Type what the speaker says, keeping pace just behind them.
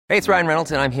Hey, it's Ryan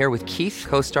Reynolds, and I'm here with Keith,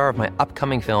 co-star of my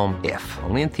upcoming film, If,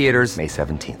 only in theaters May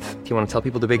 17th. Do you want to tell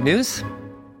people the big news?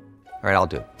 All right, I'll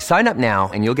do it. Sign up now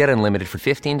and you'll get unlimited for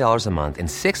 $15 a month and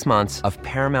 6 months of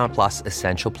Paramount Plus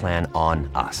Essential Plan on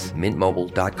us.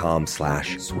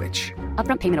 MintMobile.com/switch.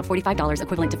 Upfront payment of $45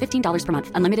 equivalent to $15 per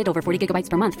month. Unlimited over 40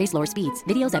 gigabytes per month. Face lower speeds.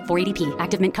 Videos at 480p.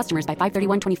 Active Mint customers by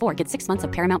 531.24 get 6 months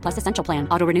of Paramount Plus Essential Plan.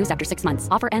 Auto renews after 6 months.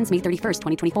 Offer ends May 31st,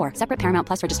 2024. Separate Paramount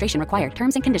Plus registration required.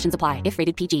 Terms and conditions apply if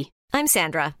rated PG. I'm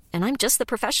Sandra, and I'm just the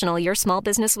professional your small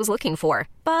business was looking for.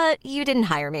 But you didn't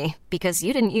hire me because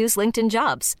you didn't use LinkedIn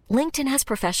Jobs. LinkedIn has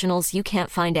professionals you can't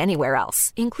find anywhere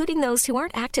else, including those who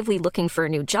aren't actively looking for a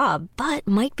new job, but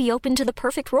might be open to the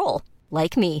perfect role,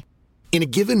 like me. In a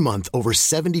given month, over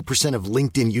 70% of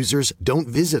LinkedIn users don't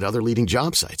visit other leading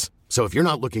job sites. So if you're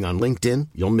not looking on LinkedIn,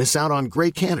 you'll miss out on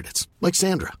great candidates like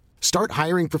Sandra. Start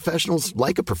hiring professionals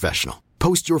like a professional.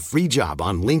 Post your free job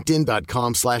on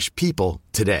linkedin.com/people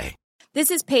today. This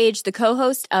is Paige, the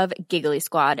co-host of Giggly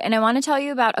Squad, and I want to tell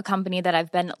you about a company that I've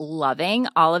been loving,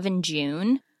 Olive &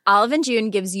 June. Olive & June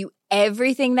gives you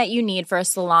everything that you need for a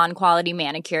salon-quality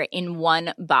manicure in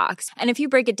one box. And if you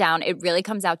break it down, it really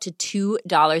comes out to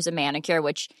 $2 a manicure,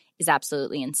 which is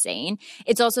absolutely insane.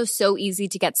 It's also so easy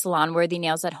to get salon-worthy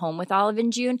nails at home with Olive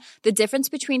 & June. The difference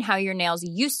between how your nails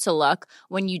used to look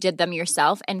when you did them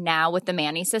yourself and now with the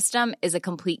Mani system is a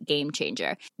complete game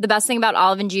changer. The best thing about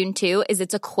Olive & June, too, is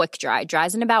it's a quick dry.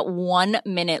 Dries in about 1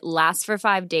 minute, lasts for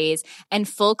 5 days, and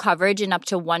full coverage in up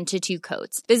to 1 to 2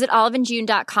 coats. Visit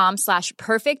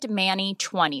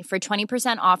oliveandjune.com/perfectmani20 for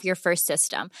 20% off your first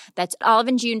system. That's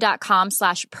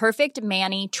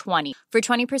oliveandjune.com/perfectmani20 for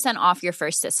 20% off your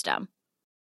first system.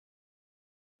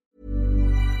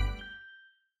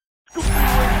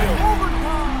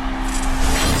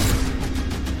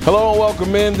 Hello and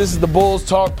welcome in. This is the Bulls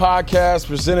Talk podcast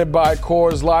presented by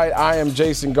Coors Light. I am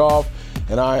Jason Goff,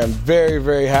 and I am very,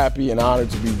 very happy and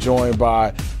honored to be joined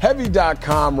by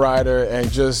Heavy.com writer and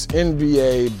just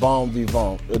NBA bon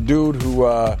vivant, a dude who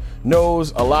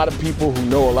knows a lot of people who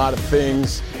know a lot of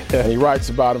things, and he writes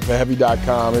about them for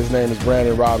Heavy.com. His name is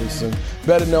Brandon Robinson,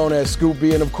 better known as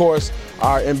Scoopy, and of course,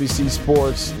 our NBC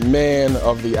Sports man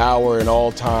of the hour in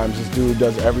all times. This dude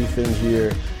does everything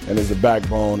here and is the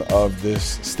backbone of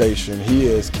this station. He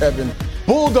is Kevin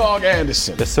Bulldog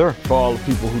Anderson. Yes, sir. For all the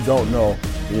people who don't know,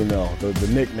 you know, the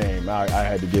nickname. I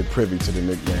had to get privy to the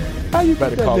nickname. How you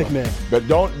better call nickname? But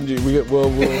don't.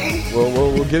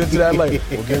 We'll get into that later.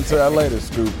 We'll get into that later,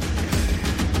 Scoop.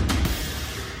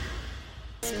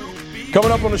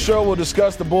 Coming up on the show, we'll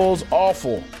discuss the Bulls'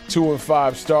 awful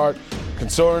 2-5 start,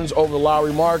 concerns over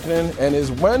Lowry Markkanen, and is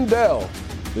Wendell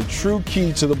the true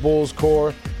key to the Bulls'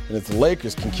 core? And if the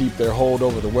Lakers can keep their hold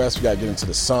over the West, we got to get into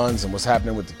the Suns and what's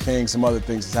happening with the Kings, some other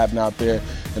things that's happening out there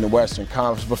in the Western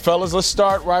Conference. But, fellas, let's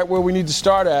start right where we need to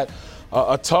start at.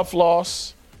 A tough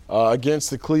loss against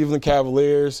the Cleveland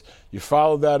Cavaliers. You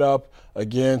follow that up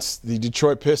against the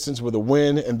Detroit Pistons with a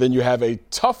win, and then you have a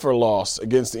tougher loss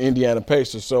against the Indiana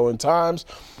Pacers. So in times,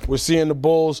 we're seeing the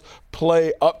Bulls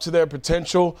play up to their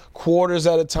potential, quarters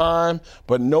at a time,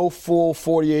 but no full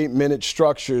 48-minute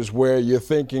structures where you're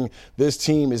thinking this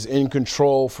team is in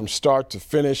control from start to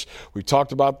finish. We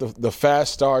talked about the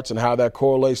fast starts and how that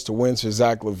correlates to wins for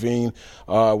Zach LaVine.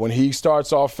 When he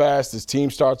starts off fast, his team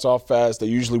starts off fast, they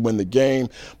usually win the game.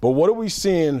 But what are we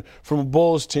seeing from a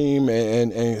Bulls team,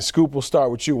 and Scoop, we'll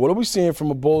start with you. What are we seeing from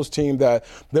a Bulls team that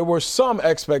there were some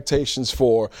expectations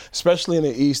for, especially in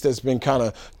the East, that's been kind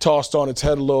of tossed on its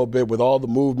head a little bit with all the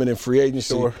movement and free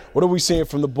agency? Sure. What are we seeing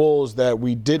from the Bulls that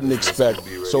we didn't expect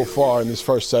so far in this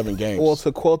first 7 games? Well,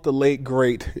 to quote the late,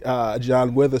 great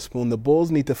John Witherspoon, the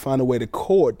Bulls need to find a way to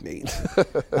coordinate.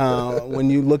 When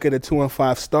you look at a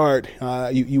 2-5 start,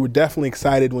 you were definitely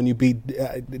excited when you beat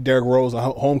Derrick Rose, a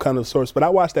homecoming of sorts. But I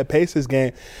watched that Pacers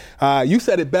game. You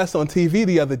said it best on TV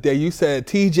the other day. You said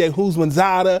TJ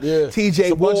Huzmanzada,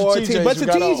 TJ Ward, bunch of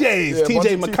TJs,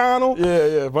 TJ McConnell.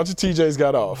 A bunch of TJs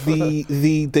got off.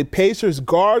 The Pacers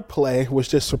guard play was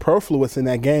just superfluous in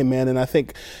that game, man. And I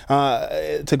think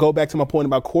to go back to my point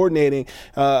about coordinating,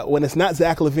 when it's not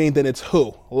Zach LaVine, then it's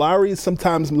who? Lowry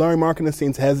Markkanen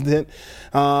seems hesitant.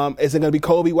 Is it going to be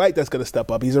Kobe White that's going to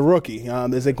step up? He's a rookie.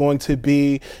 Is it going to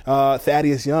be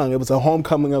Thaddeus Young? It was a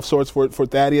homecoming of sorts for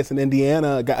Thaddeus in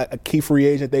Indiana, a key free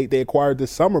agent they acquired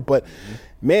this summer. But,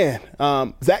 man,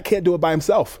 Zach can't do it by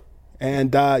himself.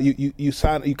 And you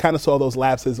kind of saw those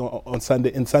lapses on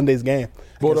Sunday's game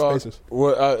against the Pacers.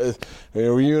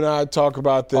 You and I talk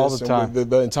about this all the time.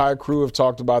 The entire crew have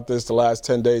talked about this the last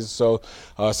 10 days or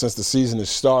so since the season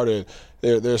has started.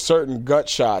 there are certain gut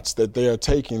shots that they are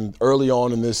taking early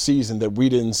on in this season that we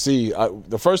didn't see.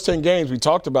 The first 10 games, we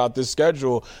talked about this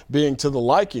schedule being to the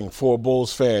liking for a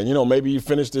Bulls fan. You know, maybe you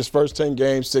finish this first 10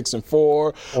 games 6-4,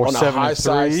 or on the high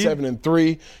side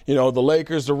 7-3. You know, the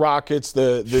Lakers, the Rockets,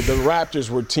 the Raptors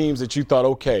were teams that you thought,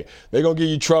 okay, they're gonna give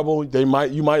you trouble.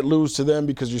 You might lose to them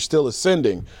because you're still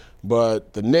ascending.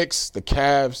 But the Knicks, the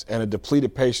Cavs, and a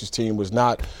depleted Pacers team was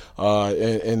not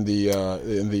in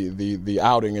the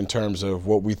outing in terms of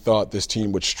what we thought this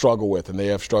team would struggle with, and they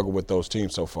have struggled with those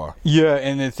teams so far. Yeah,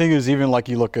 and the thing is, even like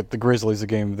you look at the Grizzlies, the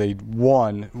game they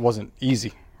won, it wasn't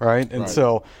easy, right? And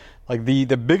so, like the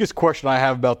biggest question I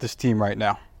have about this team right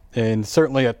now, and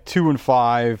certainly at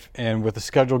 2-5, and with the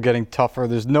schedule getting tougher,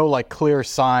 there's no like clear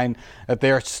sign that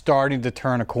they are starting to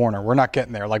turn a corner. We're not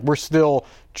getting there. Like we're still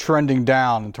trending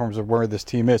down in terms of where this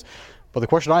team is. But the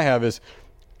question I have is,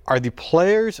 are the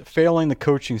players failing the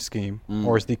coaching scheme,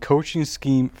 or is the coaching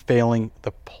scheme failing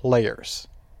the players?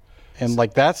 And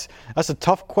like that's a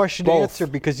tough question to answer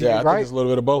because I think it's a little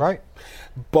bit of both. Right?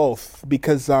 Both,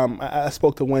 because I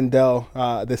spoke to Wendell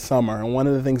this summer, and one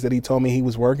of the things that he told me he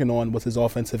was working on was his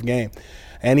offensive game.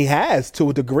 And he has, to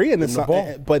a degree, in this.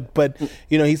 But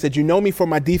you know, he said, you know me for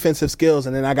my defensive skills,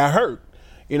 and then I got hurt.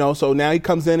 You know, so now he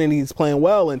comes in and he's playing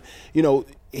well, and, you know,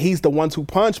 he's the 1-2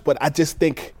 punch. But I just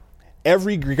think I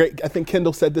think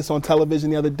Kendall said this on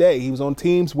television the other day. He was on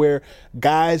teams where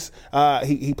guys,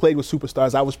 he played with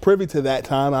superstars. I was privy to that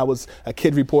time. I was a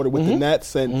kid reporter with the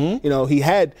Nets, and, you know, he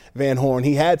had Van Horn.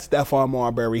 He had Stephon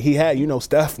Marbury. He had, you know,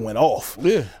 Steph went off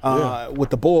with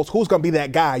the Bulls. Who's going to be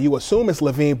that guy? You assume it's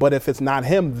LaVine, but if it's not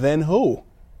him, then who?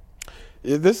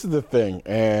 This is the thing,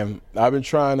 and I've been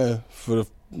trying to, for the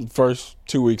first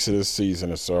 2 weeks of this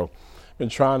season or so, been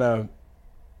trying to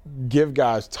give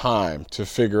guys time to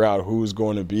figure out who's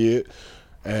going to be it.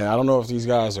 And I don't know if these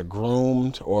guys are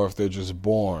groomed or if they're just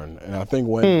born. And I think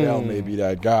Wendell may be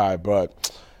that guy,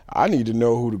 but I need to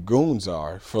know who the goons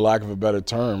are, for lack of a better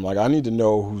term. Like, I need to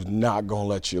know who's not going to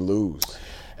let you lose.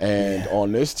 And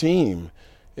on this team,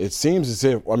 it seems as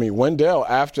if, I mean, Wendell,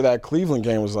 after that Cleveland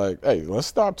game, was like, hey, let's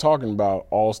stop talking about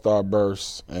all-star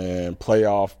bursts and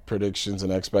playoff predictions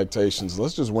and expectations.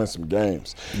 Let's just win some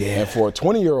games. And for a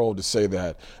 20-year-old to say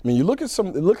that, I mean, you look at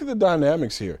the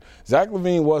dynamics here. Zach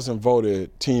LaVine wasn't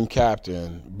voted team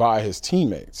captain by his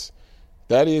teammates.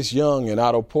 Thaddeus Young and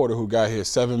Otto Porter, who got here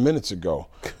 7 minutes ago,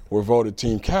 were voted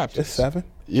team captains. Just 7?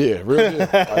 Yeah, really.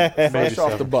 Fresh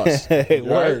off the bus.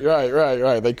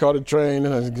 Right. They caught a train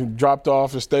and dropped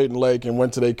off at State and Lake and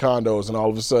went to their condos, and all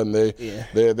of a sudden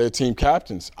they're team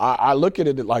captains. I look at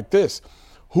it like this.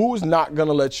 Who's not going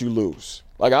to let you lose?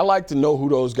 Like, I like to know who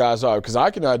those guys are because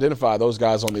I can identify those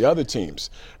guys on the other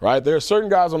teams, right? There are certain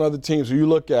guys on other teams who you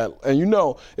look at and you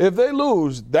know if they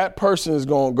lose, that person is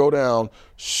going to go down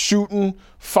shooting,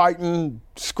 fighting,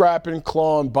 scrapping,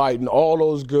 clawing, biting, all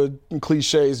those good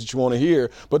cliches that you want to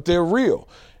hear, but they're real.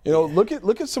 You know, look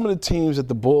at some of the teams that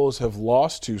the Bulls have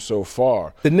lost to so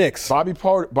far. The Knicks. Bobby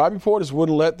Portis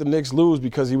wouldn't let the Knicks lose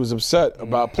because he was upset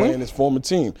about playing his former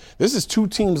team. This is 2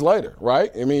 teams later,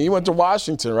 right? I mean, he went to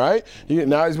Washington, right?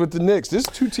 Now he's with the Knicks. This is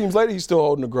 2 teams later. He's still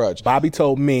holding a grudge. Bobby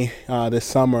told me this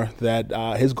summer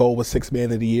that his goal was 6th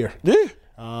man of the year. Yeah.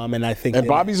 And I think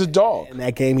Bobby's a dog. In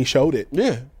that game, he showed it.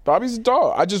 Yeah. Bobby's a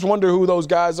dog. I just wonder who those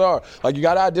guys are. Like, you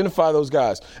got to identify those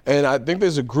guys. And I think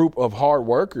there's a group of hard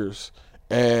workers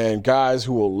and guys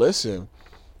who will listen.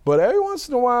 But every once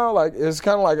in a while, like, it's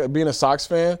kind of like being a Sox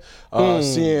fan,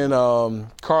 seeing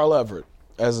Carl Everett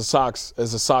as a Sox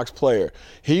player.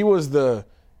 He was the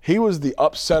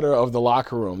upsetter of the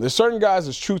locker room. There's certain guys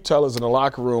as truth tellers in the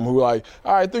locker room who are like,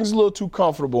 all right, things are a little too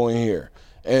comfortable in here.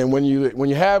 And when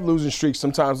you have losing streaks,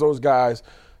 sometimes those guys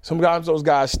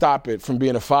stop it from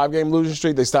being a 5-game losing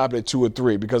streak. They stop it at 2 or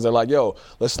 3 because they're like, yo,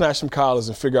 let's snatch some collars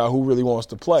and figure out who really wants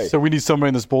to play. So we need somebody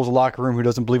in this Bulls locker room who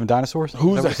doesn't believe in dinosaurs?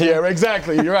 Who's that? Yeah,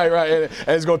 exactly. You're right. And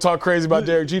he's going to talk crazy about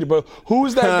Derek Jeter. But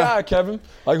who's that guy, Kevin?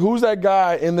 Like, who's that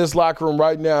guy in this locker room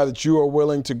right now that you are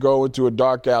willing to go into a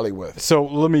dark alley with?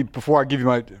 So before I give you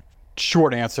my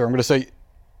short answer, I'm going to say,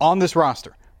 on this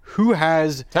roster, who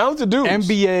has talented dudes,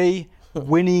 NBA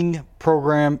winning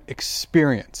program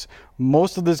experience?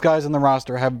 Most of these guys on the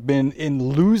roster have been in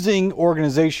losing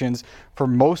organizations for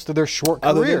most of their short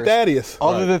careers. Other than Thaddeus.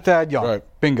 Other than Thad Young. Right.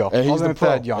 Bingo. And he's the pro.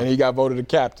 Thad Young. And he got voted a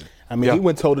captain. I mean, he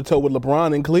went toe-to-toe with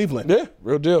LeBron in Cleveland. Yeah,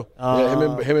 real deal.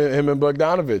 Him and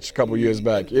Bogdanovich a couple years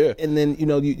back, yeah. And then,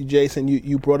 Jason,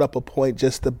 you brought up a point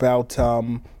just about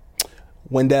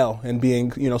Wendell and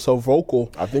being, so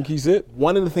vocal. I think he's it.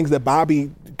 One of the things that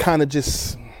Bobby kind of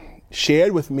just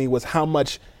shared with me was how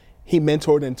much he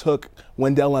mentored and took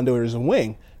Wendell under his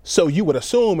wing. So you would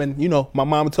assume, and my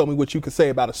mom told me what you could say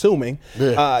about assuming.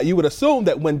 Yeah. You would assume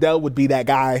that Wendell would be that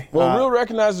guy. Well, real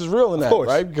recognizes real in that,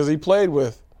 right? Because he played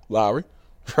with Lowry,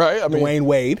 right? I mean, Dwayne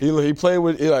Wade. He played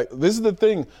with this is the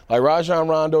thing. Like Rajon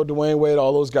Rondo, Dwayne Wade,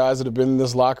 all those guys that have been in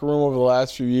this locker room over the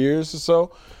last few years or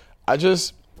so.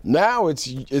 Now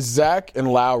it's Zach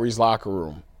and Lowry's locker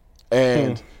room,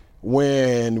 and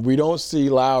when we don't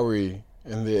see Lowry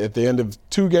at the end of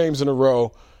 2 games in a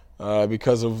row.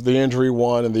 Because of the injury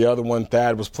one and the other one,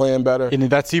 Thad was playing better. And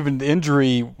that's even the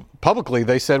injury publicly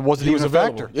they said wasn't even a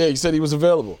factor. Yeah, he said he was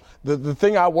available. The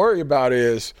thing I worry about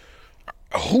is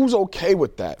who's okay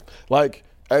with that? Like,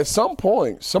 at some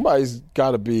point, somebody's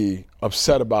got to be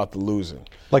upset about the losing.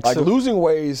 Losing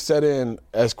ways set in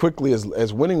as quickly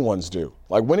as winning ones do.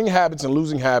 Like winning habits and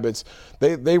losing habits,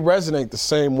 they resonate the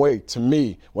same way to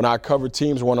me when I cover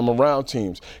teams or when I'm around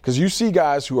teams. Because you see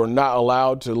guys who are not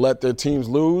allowed to let their teams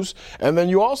lose, and then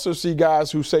you also see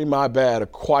guys who say my bad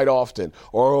quite often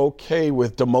or are okay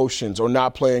with demotions or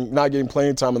not getting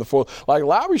playing time in the fourth. Like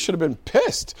Lowry should have been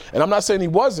pissed, and I'm not saying he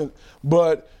wasn't,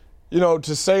 but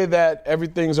to say that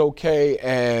everything's okay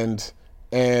and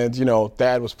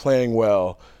Thad was playing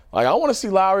well. Like, I want to see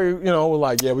Lowry,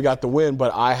 we got the win,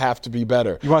 but I have to be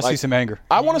better. You want to see some anger.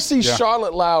 I want to see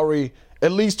Charlotte Lowry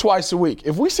at least twice a week.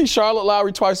 If we see Charlotte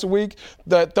Lowry twice a week,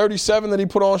 that 37 that he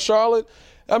put on Charlotte,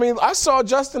 I saw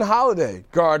Justin Holiday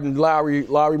guarding Lowry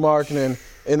Markkanen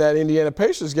in that Indiana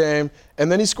Pacers game,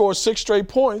 and then he scored 6 straight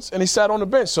points, and he sat on the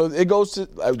bench. So it goes to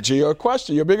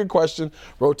your bigger question,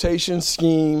 rotation,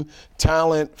 scheme,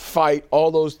 talent, fight,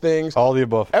 all those things. All the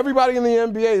above. Everybody in the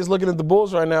NBA is looking at the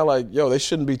Bulls right now like, they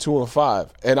shouldn't be 2-5.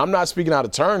 And I'm not speaking out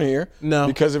of turn here. No.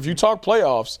 Because if you talk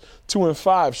playoffs,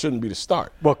 2-5 shouldn't be the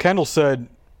start. Well, Kendall said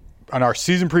on our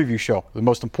season preview show, the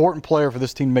most important player for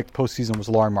this team to make the postseason was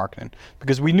Lauri Markkanen,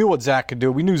 because we knew what Zach could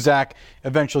do. We knew Zach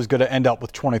eventually is going to end up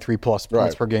with 23-plus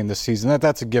points per game this season.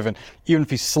 That's a given, even if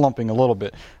he's slumping a little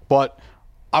bit. But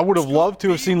I would have loved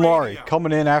to have seen Lauri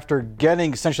coming in after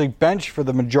getting essentially benched for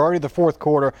the majority of the fourth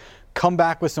quarter, come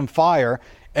back with some fire,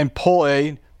 and pull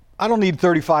I don't need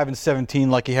 35 and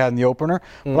 17 like he had in the opener,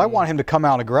 but I want him to come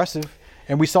out aggressive.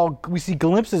 And we see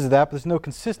glimpses of that, but there's no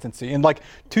consistency. And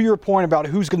to your point about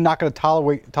who's not going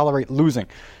to tolerate losing,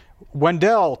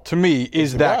 Wendell, to me,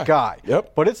 is that guy.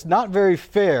 Yep. But it's not very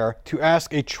fair to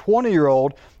ask a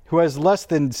 20-year-old who has less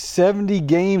than 70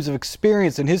 games of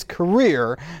experience in his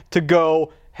career to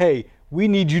go, hey, we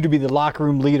need you to be the locker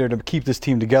room leader to keep this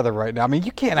team together right now.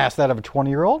 You can't ask that of a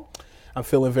 20-year-old. I'm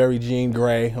feeling very Jean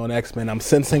Grey on X-Men. I'm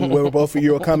sensing where both of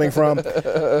you are coming from.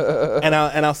 And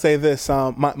I'll say this.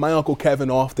 My Uncle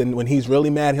Kevin often, when he's really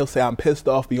mad, he'll say, I'm pissed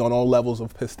off beyond all levels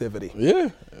of festivity. Yeah.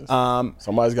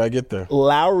 Somebody's got to get there.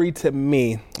 Lowry, to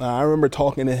me, I remember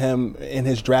talking to him in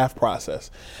his draft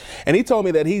process. And he told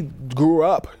me that he grew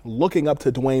up looking up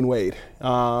to Dwayne Wade.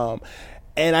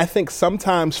 And I think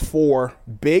sometimes for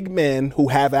big men who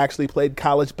have actually played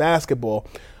college basketball,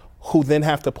 who then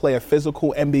have to play a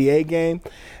physical NBA game,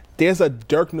 there's a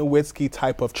Dirk Nowitzki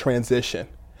type of transition.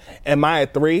 Am I a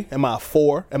 3? Am I a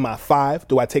 4? Am I a 5?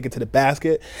 Do I take it to the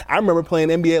basket? I remember playing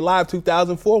NBA Live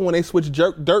 2004 when they switched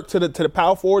Dirk to the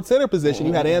power forward center position.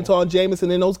 You had Anton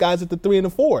Jameson and those guys at the 3 and the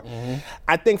 4.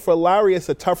 I think for Lowry, it's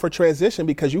a tougher transition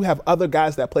because you have other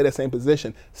guys that play the same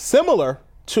position. Similar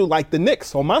to the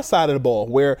Knicks on my side of the ball,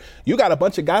 where you got a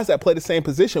bunch of guys that play the same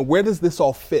position. Where does this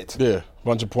all fit? Yeah,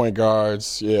 bunch of point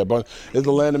guards. Yeah, it's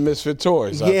the land of misfit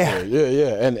toys out there.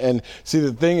 Yeah. And see,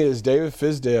 the thing is, David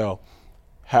Fizdale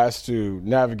has to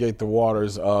navigate the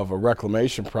waters of a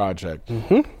reclamation project.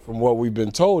 From what we've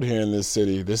been told here in this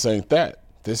city, this ain't that.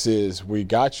 This is, we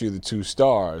got you the 2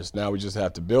 stars. Now we just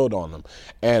have to build on them.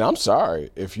 And I'm sorry,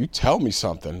 if you tell me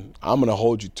something, I'm going to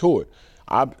hold you to it.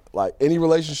 Like any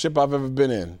relationship I've ever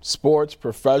been in, sports,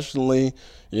 professionally,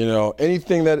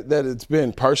 anything that it's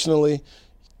been personally,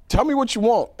 tell me what you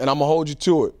want and I'm going to hold you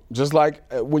to it. Just like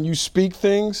when you speak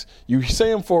things, you say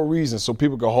them for a reason so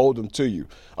people can hold them to you,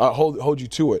 hold you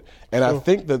to it. And I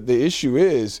think that the issue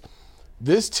is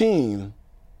this team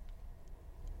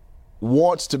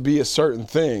wants to be a certain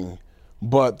thing,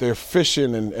 but they're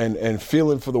fishing and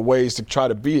feeling for the ways to try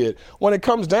to be it. When it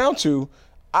comes down to,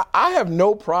 I have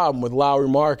no problem with Lauri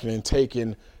Markkanen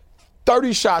taking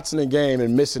 30 shots in a game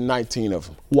and missing 19 of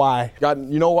them. Why?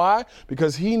 You know why?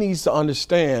 Because he needs to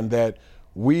understand that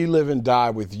we live and die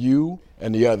with you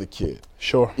and the other kid.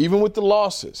 Sure. Even with the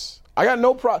losses. I got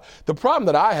no problem. The problem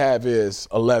that I have is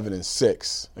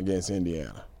 11-6 against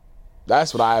Indiana.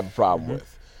 That's what I have a problem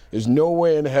with. There's no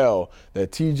way in hell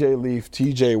that T.J. Leaf,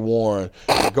 T.J. Warren,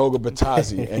 and Goga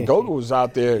Batazzi, and Goga was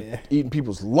out there eating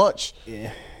people's lunch.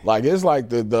 Like, it's like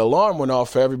the alarm went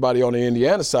off for everybody on the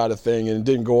Indiana side of thing, and it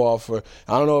didn't go off for,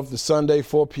 I don't know if the Sunday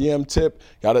 4 p.m. tip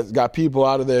got people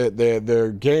out of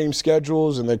their game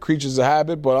schedules and their creatures of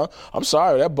habit, but I'm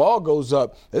sorry, that ball goes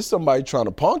up, there's somebody trying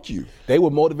to punk you. They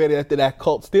were motivated after that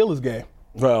Colts Steelers game.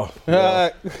 Well,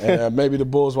 and maybe the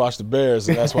Bulls watched the Bears,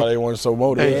 and that's why they weren't so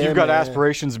motivated. Hey, if you've got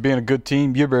aspirations of being a good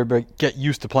team, you better get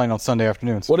used to playing on Sunday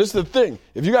afternoons. Well, this is the thing.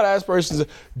 If you got aspirations,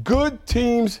 good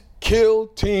teams kill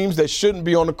teams that shouldn't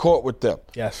be on the court with them.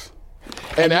 Yes.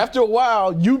 And after a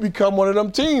while, you become one of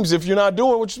them teams if you're not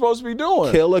doing what you're supposed to be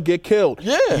doing. Kill or get killed.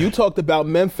 Yeah. You talked about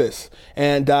Memphis.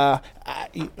 And,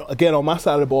 again, on my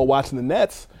side of the ball, watching the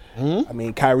Nets, I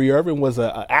mean, Kyrie Irving was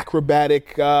an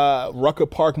acrobatic Rucker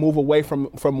Park move away from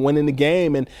winning the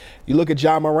game. And you look at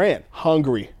Ja Morant,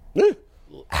 hungry. Yeah.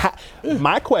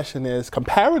 My question is,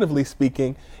 comparatively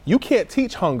speaking, you can't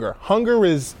teach hunger. Hunger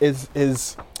is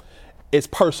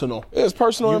personal. Yeah, it's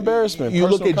personal embarrassment. You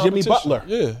look at Jimmy competition. Butler.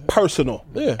 Yeah. Personal.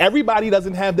 Yeah. Everybody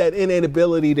doesn't have that innate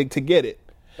ability to get it.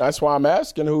 That's why I'm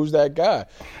asking who's that guy.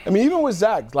 I mean, even with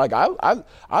Zach, like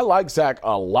I like Zach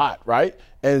a lot, right?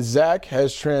 And Zach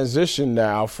has transitioned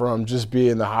now from just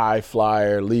being the high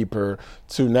flyer leaper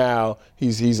to now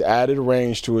he's added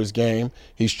range to his game.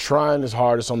 He's trying his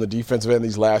hardest on the defensive end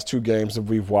these last 2 games that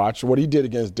we've watched. What he did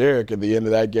against Derek at the end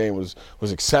of that game was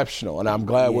exceptional. And I'm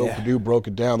glad Will Perdue broke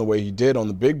it down the way he did on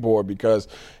the big board, because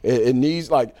it needs,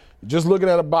 like, just looking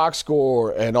at a box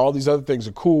score and all these other things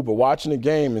are cool, but watching the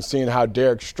game and seeing how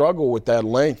Derek struggled with that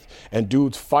length and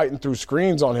dudes fighting through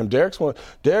screens on him.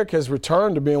 Derek has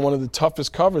returned to being one of the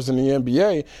toughest covers in the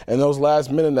NBA, and those last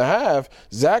minute and a half,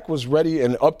 Zach was ready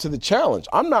and up to the challenge.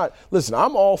 I'm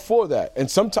all for that.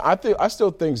 And sometimes I still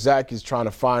think Zach is trying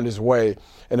to find his way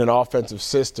in an offensive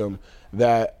system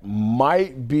that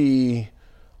might be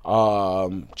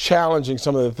challenging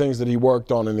some of the things that he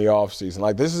worked on in the offseason.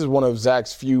 Like, this is one of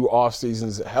Zach's few off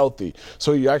seasons healthy.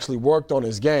 So he actually worked on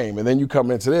his game, and then you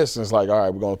come into this and it's like, all right,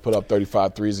 we're going to put up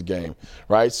 35 threes a game,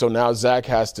 right? So now Zach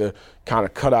has to kind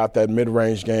of cut out that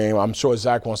mid-range game. I'm sure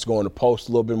Zach wants to go in the post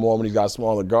a little bit more when he's got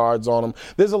smaller guards on him.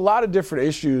 There's a lot of different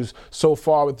issues so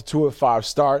far with the 2-5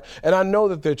 start, and I know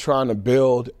that they're trying to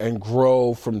build and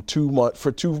grow for 2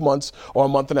 months or a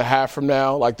month and a half from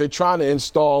now. Like, they're trying to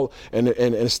install and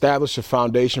establish a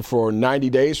foundation for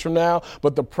 90 days from now.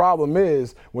 But the problem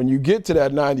is, when you get to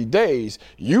that 90 days,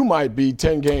 you might be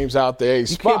 10 games out the A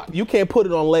spot. You can't put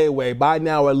it on layaway. Buy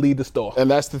now or leave the store. And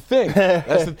that's the thing.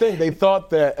 That's the thing. They thought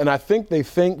that, and I think they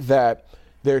think that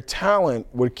their talent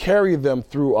would carry them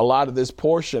through a lot of this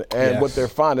portion. And what they're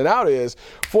finding out is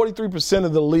 43%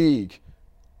 of the league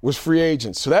was free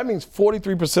agents. So that means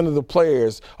 43% of the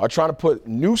players are trying to put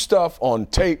new stuff on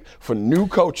tape for new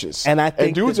coaches. And I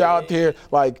think dudes out there,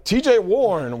 like TJ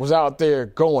Warren was out there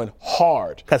going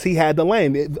hard. Because he had the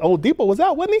lane. Oladipo was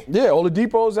out, wasn't he? Yeah,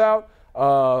 Oladipo's out.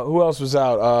 Who else was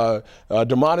out?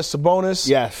 Domantas Sabonis.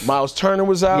 Yes. Miles Turner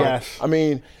was out. Yes. I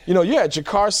mean,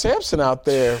 Jakar Sampson out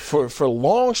there for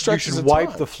long stretches of time. You should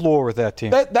wipe the floor with that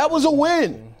team. That was a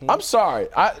win. Mm-hmm. I'm sorry.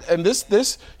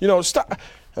 Stop.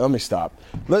 Let me stop.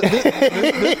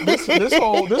 This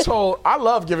whole, I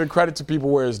love giving credit to people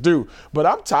where it's due, but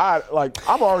I'm tired. Like,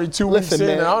 I'm already 2 weeks in,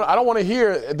 and I don't want to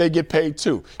hear they get paid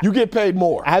too. You get paid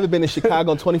more. I haven't been in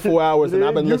Chicago in 24 hours, and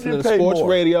I've been listening to sports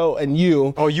radio and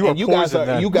you. Oh, you guys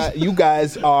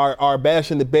are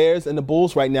bashing the Bears and the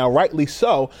Bulls right now, rightly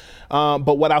so.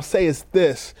 But what I'll say is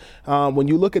this. When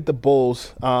you look at the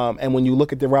Bulls and when you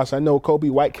look at the roster, I know Kobe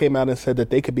White came out and said that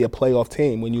they could be a playoff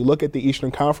team. When you look at the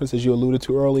Eastern Conference, as you alluded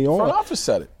to early on. The front office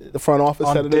said it. The front office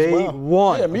said it as well. Day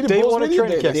one. Yeah, Day one of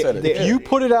training camp. If you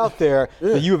put it out there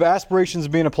that you have aspirations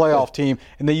of being a playoff team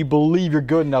and that you believe you're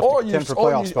good enough to contend for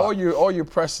playoff spot. Or you're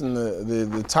pressing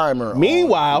the timer.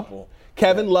 Meanwhile,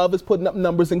 Kevin Love is putting up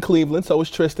numbers in Cleveland, so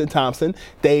is Tristan Thompson.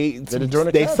 They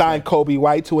signed Kobe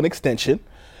White to an extension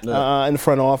in the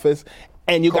front office.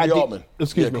 And you Kobe got Altman.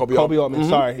 Kobe Altman.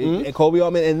 Sorry, and Kobe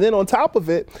Altman. And then on top of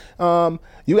it,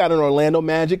 you got an Orlando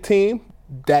Magic team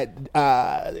that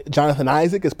Jonathan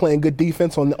Isaac is playing good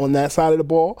defense on that side of the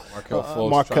ball. Markelle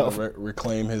Fultz trying to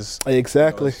reclaim his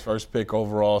his first pick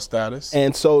overall status.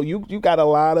 And so you got a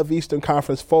lot of Eastern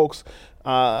Conference folks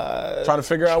trying to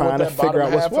figure out what that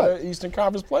bottom half of the Eastern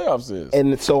Conference playoffs is.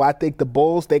 And so I think the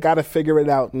Bulls, they got to figure it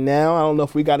out now. I don't know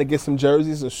if we got to get some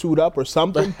jerseys or suit up or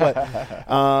something, but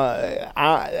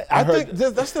I think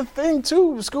that's the thing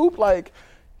too, Scoop. Like,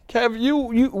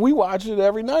 Kev, we watch it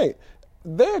every night.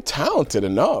 They're talented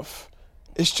enough.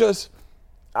 It's just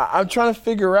I'm trying to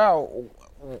figure out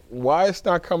why it's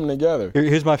not coming together.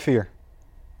 Here's my fear.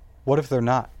 What if they're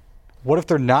not? What if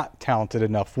they're not talented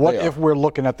enough? What if we're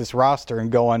looking at this roster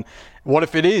and going, what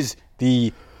if it is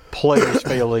the players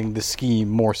failing the scheme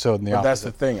more so than the opposite. That's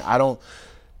the thing.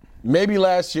 Maybe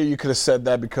last year you could have said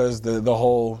that because the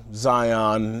whole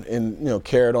Zion and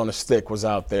carrot on a stick was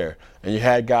out there, and you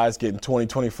had guys getting 20,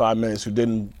 25 minutes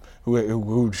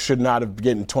who should not have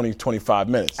getting 20, 25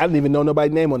 minutes. I didn't even know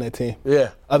nobody's name on that team.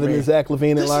 Yeah, other than Zach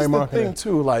LaVine and Larry Markkinen. This is the thing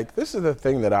too. Like, this is the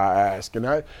thing that I ask,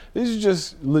 and these are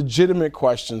just legitimate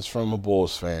questions from a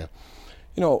Bulls fan.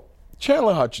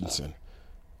 Chandler Hutchinson.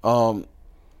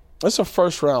 It's a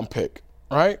first-round pick,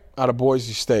 right, out of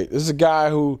Boise State. This is a guy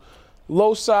who.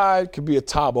 Low side could be a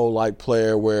Tabo-like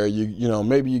player where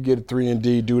maybe you get a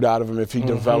 3-and-D dude out of him if he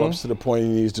develops to the point he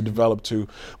needs to develop to.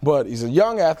 But he's a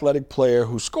young athletic player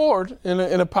who scored in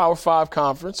a Power 5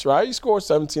 conference, right? He scored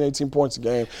 17, 18 points a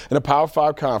game in a Power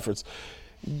 5 conference.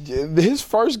 His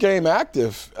first game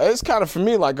active, it's kind of for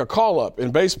me like a call-up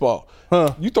in baseball.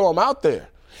 You throw him out there,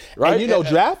 right? And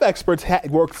draft experts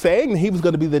were saying he was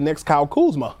going to be the next Kyle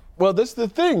Kuzma. Well, this is the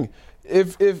thing.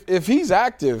 If he's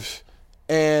active –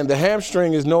 and the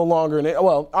hamstring is no longer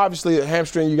obviously the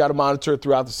hamstring you got to monitor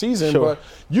throughout the season, sure. But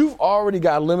you've already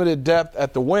got limited depth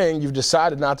at the wing. You've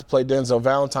decided not to play Denzel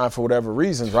Valentine for whatever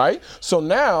reasons, right? So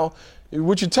now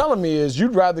what you're telling me is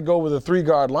you'd rather go with a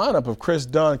 3-guard lineup of Chris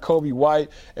Dunn, Kobe White,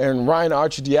 and Ryan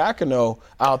Arcidiacono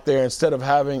out there instead of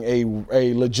having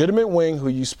a legitimate wing who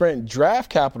you spent draft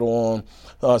capital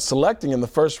on selecting in the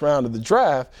first round of the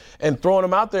draft and throwing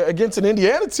them out there against an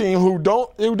Indiana team who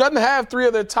doesn't have 3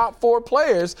 of their top 4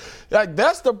 players. Like,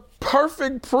 that's the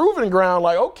perfect proving ground.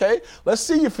 Like, okay, let's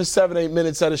see you for 7-8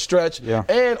 minutes at a stretch,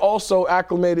 and also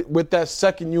acclimated with that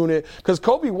second unit. Because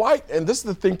Kobe White, and this is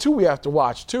the thing too we have to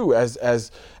watch too as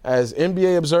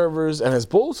NBA observers and as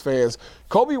Bulls fans,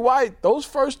 Kobe White, those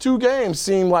first 2 games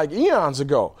seem like eons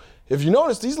ago. If you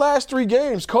notice, these last 3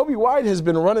 games, Kobe White has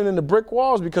been running into brick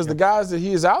walls because the guys that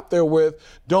he is out there with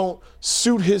don't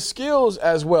suit his skills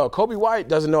as well. Kobe White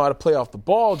doesn't know how to play off the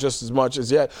ball just as much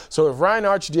as yet. So if Ryan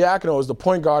Arcidiacono is the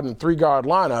point guard in the 3-guard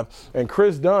lineup and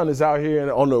Chris Dunn is out here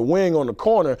on the wing on the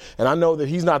corner, and I know that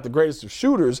he's not the greatest of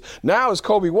shooters, now as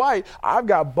Kobe White, I've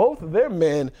got both of their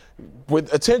men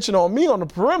with attention on me on the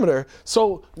perimeter.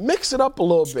 So mix it up a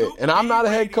little bit. And I'm not a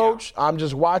head coach. I'm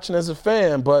just watching as a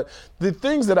fan. But the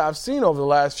things that I've seen over the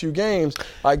last few games,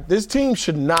 like, this team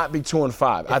should not be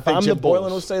 2-5. I think Jim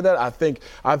Boylan will say that. I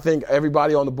think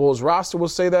everybody on the Bulls roster will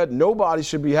say that. Nobody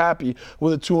should be happy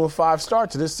with a 2-5 start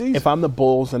to this season. If I'm the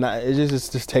Bulls, and it's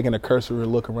just taking a cursory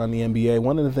look around the NBA,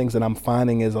 one of the things that I'm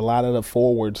finding is a lot of the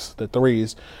forwards, the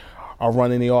threes, are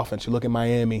running the offense. You look at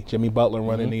Miami, Jimmy Butler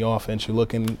running the offense. You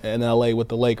look in L.A. with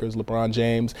the Lakers, LeBron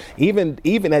James.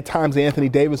 Even at times Anthony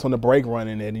Davis on the break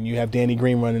running it, and you have Danny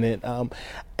Green running it.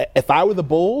 If I were the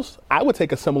Bulls, I would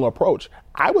take a similar approach.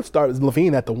 I would start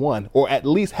LaVine at the 1, or at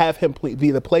least have him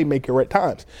be the playmaker at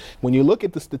times. When you look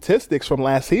at the statistics from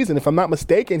last season, if I'm not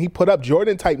mistaken, he put up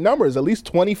Jordan-type numbers, at least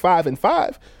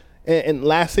 25-5. In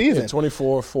last season.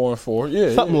 24, 4 and 4.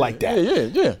 Yeah. Something like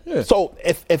that. Yeah. So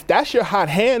if that's your hot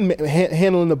hand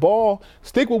handling the ball,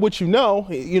 stick with what you know.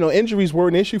 Injuries were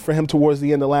an issue for him towards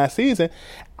the end of last season.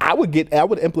 I would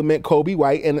implement Kobe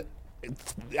White, and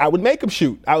I would make him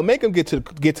shoot. I would make him get to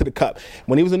the cup.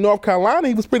 When he was in North Carolina,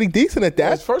 he was pretty decent at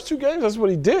that. His first 2 games, that's what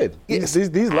he did. Yes.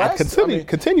 These last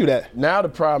continue that. Now the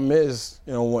problem is,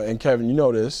 and Kevin, you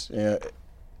know this,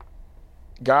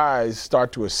 guys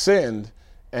start to ascend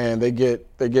and they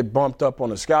get bumped up on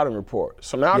the scouting report.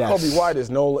 So now Kobe White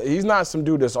he's not some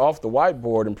dude that's off the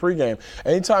whiteboard in pregame.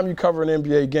 Anytime you cover an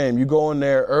NBA game, you go in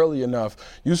there early enough,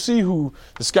 you see who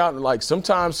the scouting, like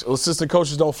sometimes assistant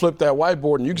coaches don't flip that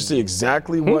whiteboard and you can see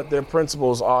exactly what their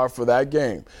principles are for that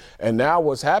game. And now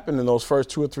what's happened in those first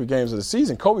 2 or 3 games of the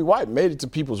season, Kobe White made it to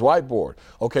people's whiteboard.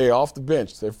 Okay, off the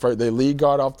bench, their lead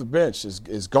guard off the bench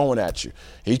is going at you.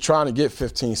 He's trying to get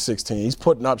 15, 16. He's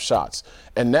putting up shots.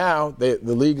 And now the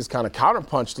league has kind of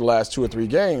counterpunched the last 2 or 3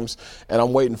 games, and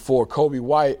I'm waiting for Kobe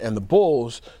White and the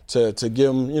Bulls to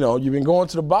give him, you've been going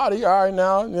to the body. All right,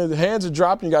 now the hands are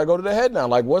dropping. You got to go to the head now.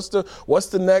 Like, what's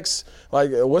the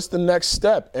next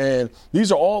step? And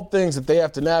these are all things that they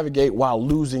have to navigate while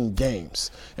losing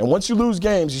games. And once you lose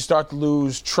games, you start to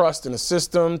lose trust in the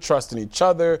system, trust in each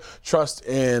other,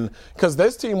 because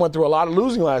this team went through a lot of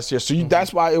losing last year. So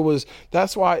that's why it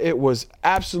was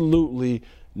absolutely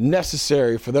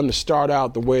necessary for them to start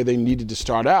out the way they needed to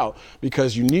start out,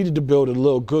 because you needed to build a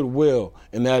little goodwill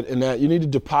in that you need to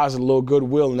deposit a little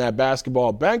goodwill in that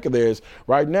basketball bank of theirs.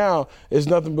 Right now, it's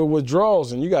nothing but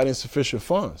withdrawals, and you got insufficient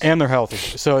funds. And they're healthy.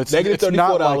 So it's negative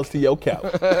 $34 to your cap.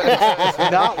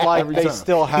 It's not like they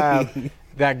still have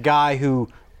that guy who,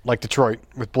 like Detroit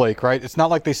with Blake, right? It's not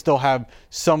like they still have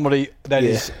somebody that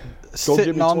is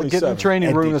sitting on the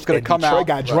training room that's going to come out.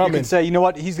 You can say, you know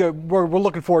what, we're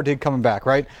looking forward to him coming back,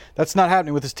 right? That's not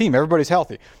happening with his team. Everybody's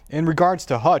healthy. In regards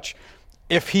to Hutch,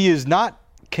 if he is not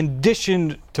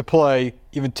conditioned to play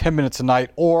even 10 minutes a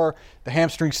night or the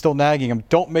hamstring's still nagging him,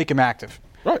 don't make him active.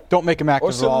 Right. Don't make him active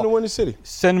or send him to Windy City.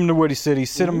 Send him to Windy City.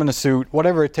 Sit him in a suit.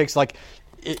 Whatever it takes. Like,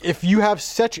 if you have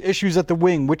such issues at the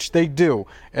wing, which they do,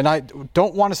 and I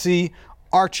don't want to see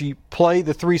Archie play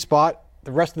the 3 spot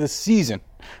the rest of the season.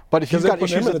 But if you've got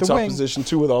issues at the wing, tough position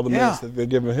too with all the minutes that they're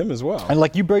giving him as well. And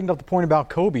like you bring up the point about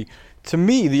Kobe, to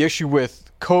me the issue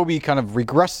with Kobe kind of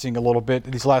regressing a little bit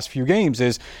in these last few games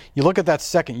is you look at that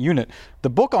second unit. The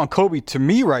book on Kobe to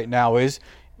me right now is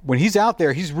when he's out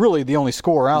there, he's really the only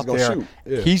scorer out there.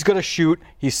 He's going to shoot.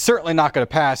 He's certainly not going to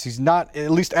pass. He's not, at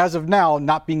least as of now,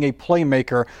 not being a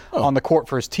playmaker on the court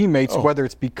for his teammates, whether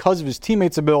it's because of his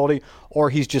teammates' ability or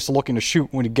he's just looking to shoot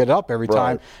when he get up every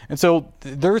time. And so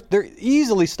they're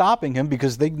easily stopping him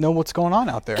because they know what's going on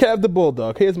out there. Kev the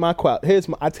Bulldog, here's my quote.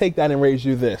 I take that and raise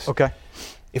you this. Okay.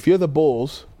 If you're the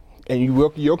Bulls and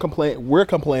we're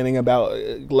complaining about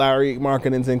Lauri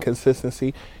Markkanen's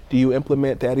inconsistency, do you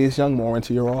implement Thaddeus Young more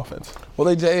into your offense?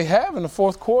 Well, they have in the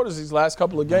fourth quarters these last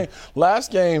couple of games.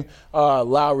 Last game,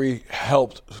 Lauri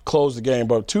helped close the game,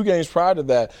 but 2 games prior to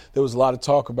that, there was a lot of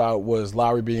talk about was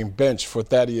Lauri being benched for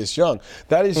Thaddeus Young.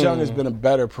 Thaddeus Young has been a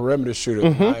better perimeter shooter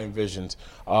than I envisioned.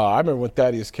 I remember when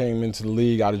Thaddeus came into the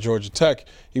league out of Georgia Tech,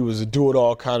 he was a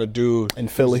do-it-all kind of dude. In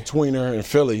Philly. He was a tweener in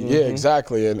Philly. Yeah,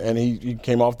 exactly. And he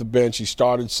came off the bench. He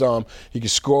started some. He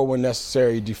could score when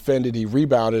necessary. He defended. He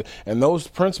rebounded. And those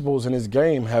principles in his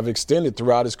game have extended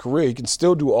throughout his career. He can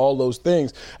still do all those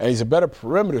things. And he's a better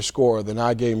perimeter scorer than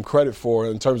I gave him credit for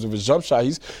in terms of his jump shot.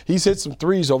 He's hit some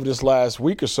threes over this last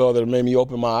week or so that made me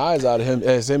open my eyes out of him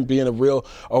as him being a real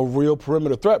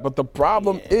perimeter threat. But the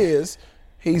problem is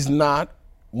he's not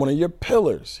one of your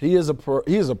pillars. He is a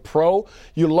pro.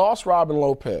 You lost Robin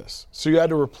Lopez, so you had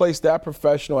to replace that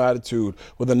professional attitude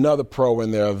with another pro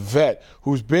in there, a vet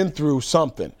who's been through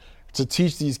something to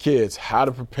teach these kids how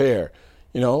to prepare.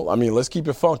 Let's keep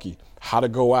it funky. How to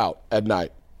go out at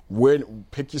night.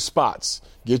 Pick your spots.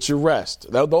 Get your rest.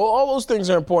 All those things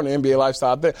are important in NBA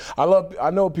lifestyle.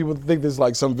 I know people think this is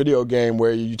like some video game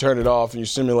where you turn it off and you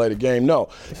simulate a game. No.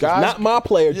 Guys, not my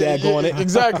player, daggone it.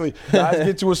 Exactly. Guys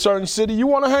get to a certain city, you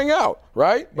want to hang out,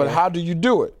 right? But how do you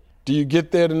do it? Do you get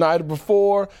there the night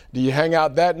before? Do you hang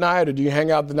out that night, or do you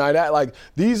hang out the night at? Like,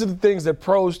 these are the things that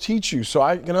pros teach you. So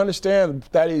I can understand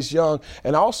Thaddeus Young.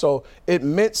 And also, it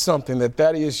meant something that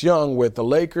Thaddeus Young with the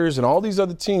Lakers and all these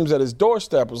other teams at his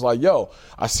doorstep was like, yo,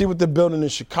 I see what they're building in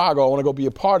Chicago. I want to go be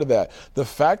a part of that. The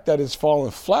fact that it's fallen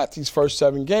flat these first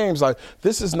 7 games, like,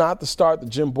 this is not the start that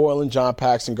Jim Boylan, John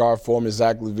Paxson, Garth Foreman,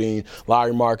 Zach LaVine,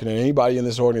 Lauri Markkanen, and anybody in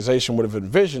this organization would have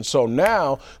envisioned. So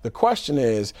now the question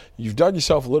is, you've dug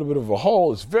yourself a little bit of a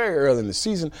hole. It's very early in the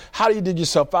season. How do you dig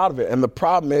yourself out of it? And the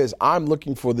problem is, I'm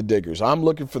looking for the diggers. I'm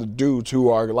looking for the dudes who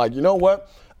are like, you know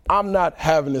what? I'm not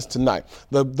having this tonight.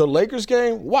 The Lakers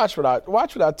game, watch what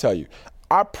I tell you.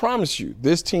 I promise you,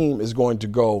 this team is going to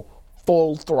go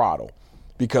full throttle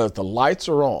because the lights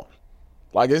are on.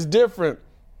 Like, it's different.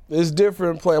 It's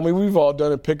different playing. I mean, we've all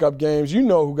done it, pickup games. You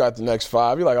know who got the next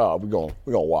 5. You're like, oh, we're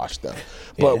gonna watch them.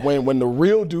 But when the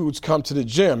real dudes come to the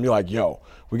gym, you're like, yo,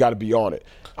 we got to be on it.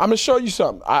 I'm going to show you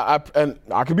something. And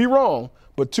I could be wrong,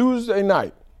 but Tuesday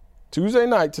night,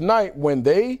 tonight, when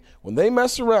they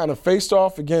mess around and face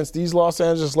off against these Los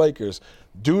Angeles Lakers,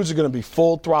 dudes are going to be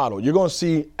full throttle. You're going to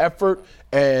see effort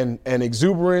and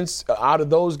exuberance out of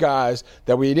those guys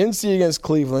that we didn't see against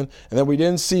Cleveland and that we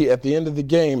didn't see at the end of the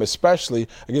game, especially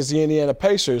against the Indiana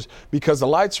Pacers, because the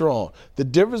lights are on. The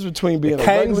difference between being a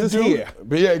regular dude,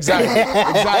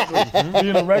 exactly,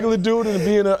 being a regular dude and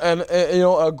being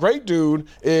a great dude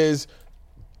is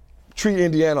treat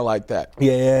Indiana like that.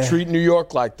 Yeah. Treat New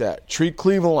York like that. Treat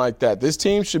Cleveland like that. This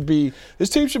team should be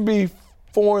 4-3,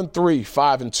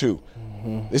 5-2.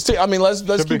 This team,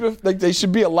 let's keep it. Like, they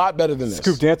should be a lot better than this.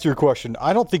 Scoop, to answer your question,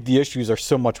 I don't think the issues are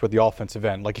so much with the offensive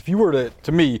end. Like, if you were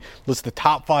to me, list the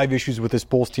top 5 issues with this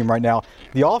Bulls team right now,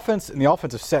 the offense and the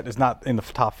offensive set is not in the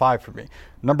top 5 for me.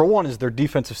 Number 1 is their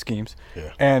defensive schemes.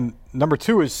 Yeah. And number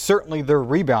 2 is certainly their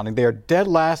rebounding. They are dead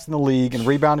last in the league in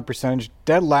rebounding percentage,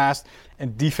 dead last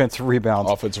in defensive rebounds.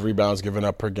 Offensive rebounds given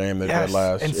up per game, they're dead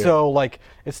last. And so,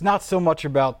 it's not so much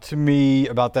about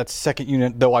that second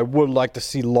unit, though I would like to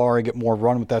see Lauri get more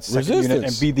run with that second unit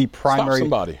and be the primary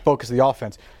focus of the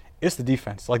offense. It's the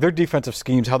defense. Like, their defensive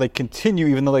schemes, how they continue,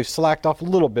 even though they've slacked off a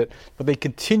little bit, but they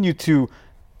continue to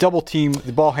double team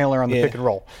the ball handler on the pick and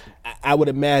roll. I would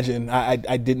imagine. I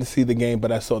didn't see the game,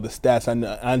 but I saw the stats. I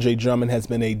know Andre Drummond has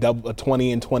been a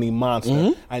 20-20 monster.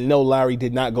 Mm-hmm. I know Larry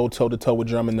did not go toe-to-toe with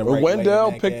Drummond the right way.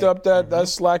 Wendell picked up that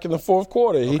slack in the fourth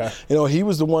quarter. He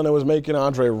was the one that was making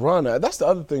Andre run. That's the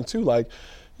other thing, too. Like,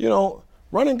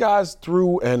 running guys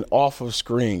through and off of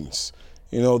screens.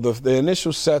 The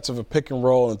initial sets of a pick and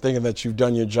roll and thinking that you've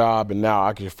done your job and now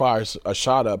I can fire a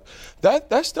shot up,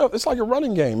 that stuff, it's like a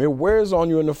running game. It wears on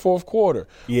you in the fourth quarter.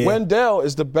 Yeah. Wendell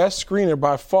is the best screener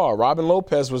by far. Robin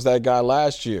Lopez was that guy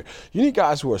last year. You need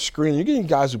guys who are screening. You need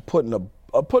guys who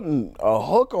are putting a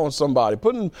hook on somebody,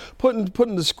 putting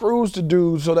the screws to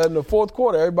do so that in the fourth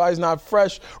quarter everybody's not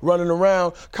fresh running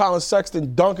around. Colin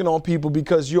Sexton dunking on people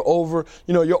because you're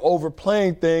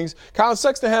overplaying things. Colin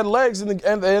Sexton had legs at the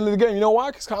end of the game. You know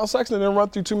why? Because Colin Sexton didn't run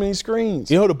through too many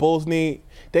screens. You know what the Bulls need?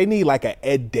 They need like an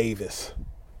Ed Davis.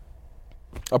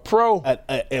 A pro,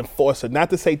 an enforcer. Not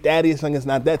to say Thaddeus Young is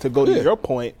not that. To go to your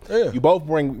point, you both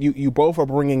are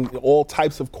bringing all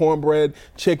types of cornbread,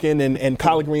 chicken, and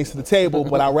collard greens to the table.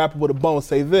 But I'll wrap it with a bow and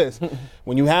say this: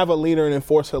 when you have a leader and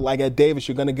enforcer like Ed Davis,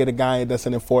 you're going to get a guy that's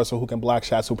an enforcer who can block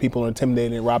shots, who people are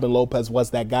intimidated. And Robin Lopez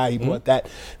was that guy. He brought that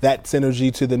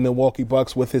synergy to the Milwaukee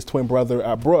Bucks with his twin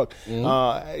brother Brook.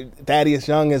 Thaddeus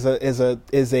Young is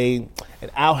an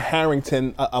Al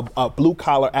Harrington, a blue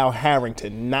collar Al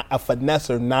Harrington, not a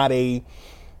finesser. Not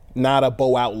a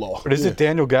Bo Outlaw. But is it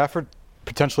Daniel Gafford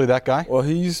potentially that guy? Well,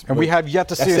 we have yet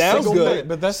to see a single minute.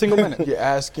 But that's single minute. You're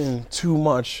asking too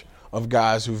much of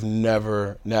guys who've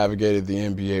never navigated the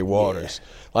NBA waters.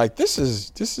 Yeah. Like this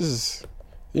is.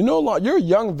 You're a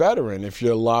young veteran if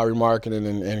you're Lauri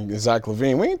Markkanen and Zach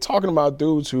LaVine. We ain't talking about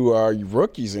dudes who are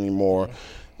rookies anymore.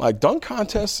 Like dunk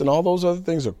contests and all those other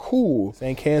things are cool.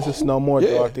 St. Kansas no more,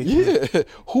 Dorothy. Yeah.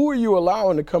 Who are you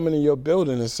allowing to come into your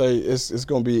building and say it's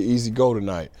going to be an easy go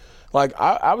tonight? Like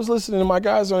I was listening to my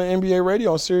guys on NBA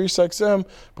radio on Sirius XM,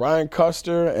 Brian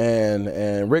Custer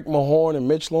and Rick Mahorn and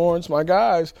Mitch Lawrence, my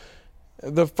guys.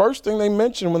 The first thing they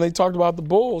mentioned when they talked about the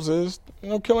Bulls is,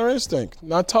 killer instinct,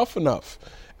 not tough enough.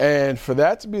 And for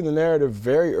that to be the narrative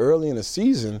very early in the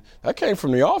season, that came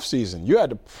from the offseason. You had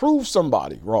to prove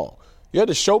somebody wrong. You had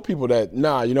to show people that,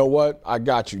 you know what? I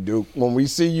got you, Duke. When we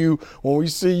see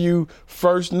you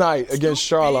first night against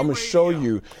Charlotte, I'm going to show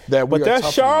you that we are tough. But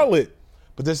that's Charlotte.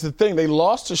 But that's the thing. They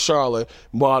lost to Charlotte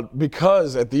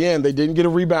because at the end they didn't get a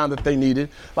rebound that they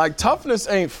needed. Like, toughness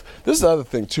ain't – this is the other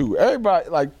thing, too. Everybody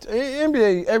 – like,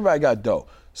 NBA, everybody got dough.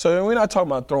 So we're not talking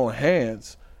about throwing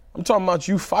hands. I'm talking about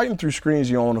you fighting through screens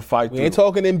you don't want to fight through. We ain't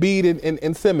talking Embiid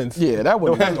and Simmons. Yeah, that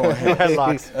wasn't throwing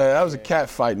hands. That was a cat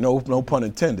fight, no pun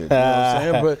intended. You know what I'm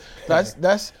saying? But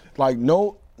that's like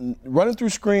running through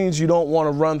screens you don't want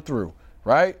to run through,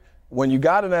 right? When you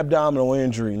got an abdominal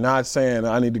injury, not saying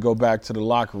I need to go back to the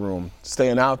locker room,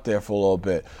 staying out there for a little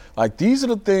bit. Like these are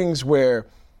the things where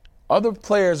other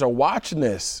players are watching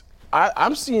this.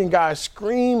 I'm seeing guys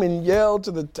scream and yell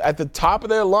at the top of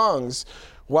their lungs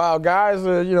while guys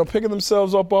are, picking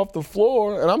themselves up off the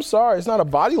floor. And I'm sorry, it's not a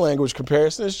body language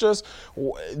comparison. It's just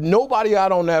nobody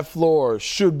out on that floor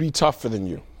should be tougher than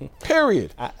you,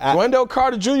 period. Wendell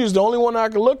Carter Jr. is the only one I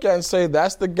can look at and say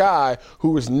that's the guy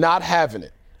who is not having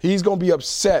it. He's going to be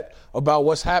upset about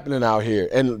what's happening out here.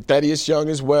 And Thaddeus Young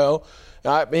as well.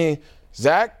 I mean,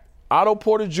 Zach, Otto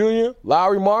Porter Jr.,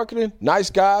 Lauri Markkanen, nice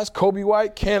guys. Kobe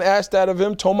White, can't ask that of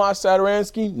him. Tomas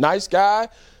Satoransky, nice guy.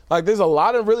 Like, there's a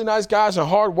lot of really nice guys and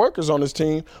hard workers on this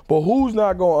team, but who's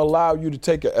not going to allow you to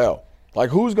take an L? Like,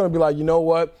 who's going to be like, you know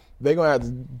what? They're going to have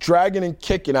to dragging and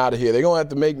kicking out of here. They're going to have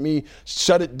to make me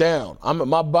shut it down.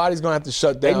 My body's going to have to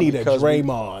shut down. They need a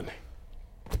Draymond.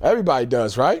 Everybody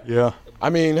does, right? Yeah. I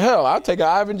mean, hell, I'll take an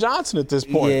Ivan Johnson at this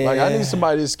point. Yeah. Like, I need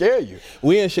somebody to scare you.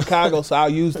 We in Chicago, so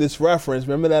I'll use this reference.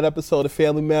 Remember that episode of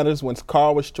Family Matters when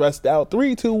Carl was stressed out?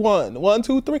 3, 2, 1. 1,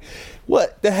 2, 3.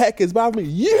 What the heck is bothering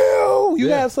me? You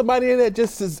have somebody in that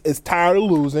just is tired of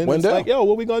losing. Wendell. It's like, yo,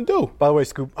 what we going to do? By the way,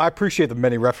 Scoop, I appreciate the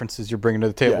many references you're bringing to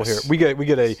the table here. We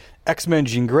get a X-Men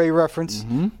Jean Grey reference.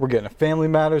 Mm-hmm. We're getting a Family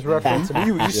Matters reference. I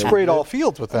mean, you sprayed all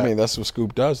fields with that. I mean, that's what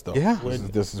Scoop does, though. Yeah.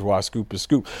 This is why Scoop is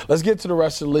Scoop. Let's get to the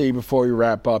rest of the league before we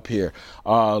wrap up here.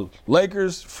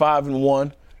 Lakers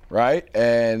 5-1, right?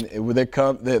 And when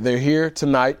they're here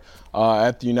tonight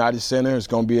at the United Center. It's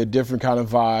going to be a different kind of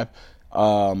vibe.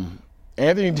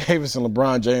 Anthony Davis and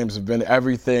LeBron James have been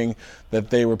everything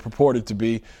that they were purported to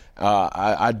be.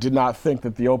 I did not think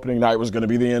that the opening night was going to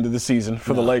be the end of the season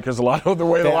for the Lakers. A lot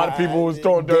of people was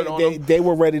throwing dirt on them. They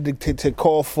were ready to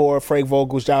call for Frank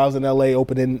Vogel's jobs in L.A.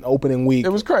 opening week. It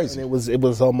was crazy. And it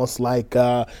was almost like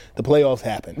the playoffs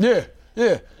happened. Yeah.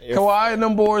 Yeah. Kawhi and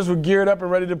them boys were geared up and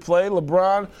ready to play.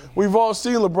 LeBron, we've all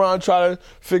seen LeBron try to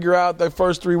figure out the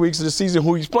first 3 weeks of the season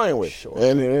who he's playing with. Sure.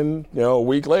 And a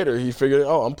week later, he figured,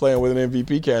 I'm playing with an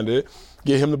MVP candidate.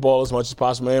 Get him the ball as much as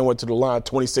possible. Man went to the line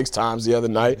 26 times the other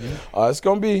night. It's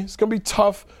gonna be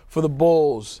tough for the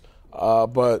Bulls,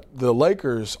 but the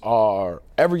Lakers are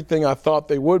everything I thought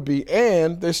they would be,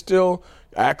 and they're still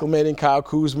acclimating Kyle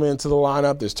Kuzma into the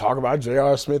lineup. There's talk about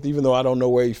J.R. Smith, even though I don't know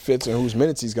where he fits and whose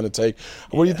minutes he's going to take.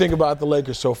 What do you think about the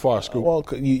Lakers so far, Scoop? Well,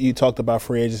 you talked about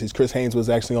free agencies. Chris Haynes was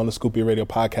actually on the Scoopy Radio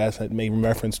podcast that made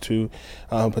reference to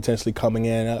potentially coming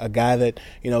in. A guy that,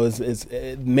 is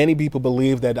many people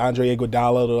believe that Andre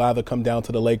Iguodala will either come down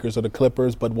to the Lakers or the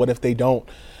Clippers, but what if they don't?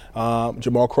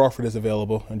 Jamal Crawford is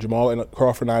available, and Jamal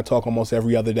Crawford and I talk almost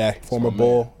every other day, former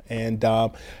Bull, and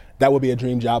that would be a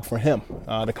dream job for him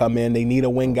to come in. They need a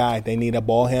wing guy. They need a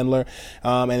ball handler,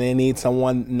 and they need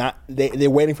someone they're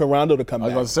waiting for Rondo to come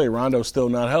back. I was about to say, Rondo's still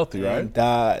not healthy, right?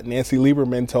 And, Nancy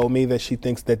Lieberman told me that she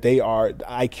thinks that they are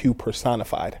IQ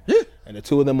personified. Yeah. And the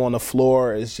two of them on the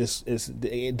floor is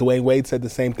Dwayne Wade said the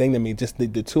same thing to me. Just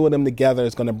the two of them together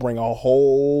is going to bring a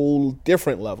whole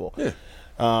different level. Yeah.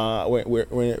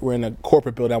 We're in a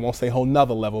corporate building. I won't say a whole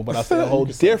nother level, but I'll say a whole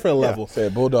different level. Say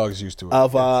Bulldogs used to it.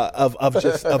 of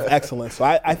excellence. So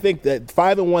I think that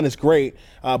 5-1 is great,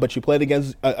 but you played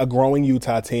against a growing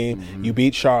Utah team. Mm-hmm. You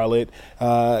beat Charlotte.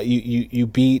 You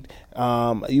beat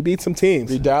some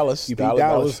teams. Beat Dallas. You beat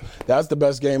Dallas. That's the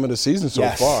best game of the season so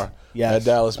far. Yes.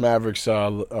 That Dallas Mavericks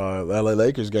LA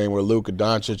Lakers game where Luka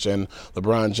Doncic and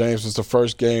LeBron James was the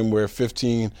first game where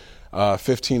 15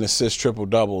 assist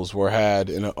triple-doubles were had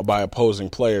by opposing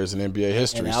players in NBA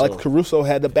history. And Alex Caruso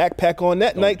had the backpack on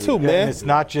that night too, man. And it's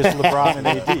not just LeBron and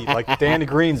AD. Like Danny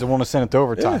Green's the one who sent it to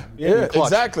overtime. Yeah,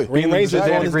 exactly. Green Ranger's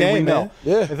on his game, man.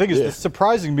 Yeah. The thing is, it's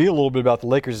surprising me a little bit about the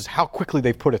Lakers is how quickly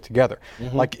they put it together.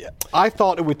 Mm-hmm. Like, I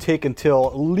thought it would take until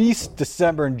at least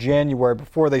December and January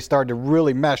before they started to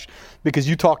really mesh, because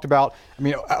you talked about,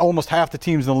 almost half the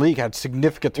teams in the league had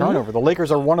significant turnover. Mm-hmm. The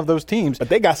Lakers are one of those teams. But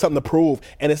they got something to prove,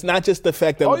 and it's not just the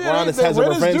fact that LeBron has a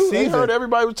revenge season. They heard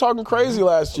everybody was talking crazy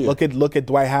last year. Look at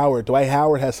Dwight Howard. Dwight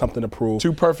Howard has something to prove.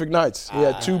 2 perfect nights. He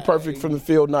had 2 perfect from the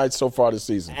field nights so far this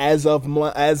season. As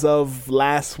of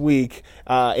last week,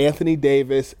 Anthony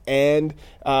Davis and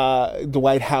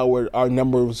Dwight Howard are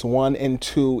numbers 1 and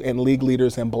 2 and league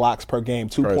leaders in blocks per game.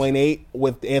 2.8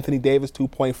 with Anthony Davis,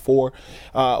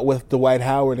 2.4 with Dwight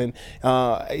Howard, and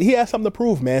he has something to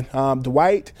prove, man.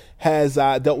 Dwight has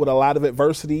dealt with a lot of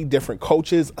adversity, different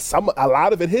coaches. A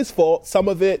lot of it his fault, some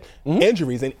of it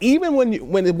injuries, and even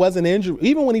when it wasn't injured,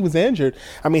 even when he was injured,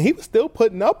 he was still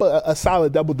putting up a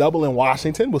solid double-double in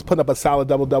Washington. Was putting up a solid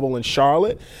double-double in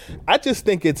Charlotte. I just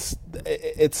think it's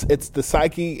the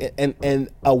psyche and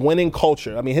a winning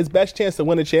culture. His best chance to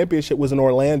win a championship was in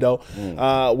Orlando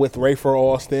with Rafer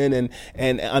Alston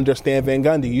and under Stan Van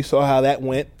Gundy. You saw how that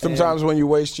went. Sometimes when you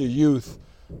waste your youth,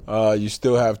 you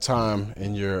still have time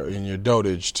in your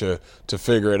dotage to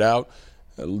figure it out.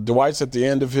 Dwight's at the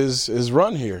end of his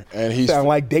run here, and he's sound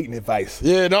like dating advice.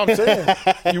 Yeah, no, I'm saying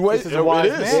you waste.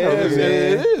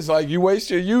 It is like you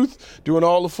waste your youth doing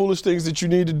all the foolish things that you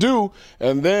need to do,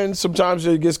 and then sometimes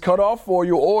it gets cut off for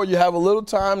you, or you have a little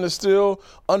time to still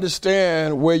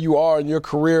understand where you are in your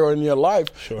career or in your life.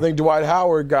 Sure. I think Dwight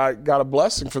Howard got a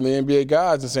blessing from the NBA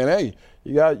guys and saying, "Hey,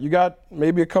 you got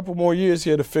maybe a couple more years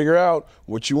here to figure out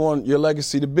what you want your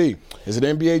legacy to be. Is it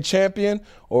NBA champion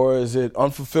or is it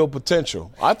unfulfilled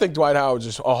potential?" I think Dwight Howard's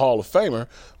just a Hall of Famer,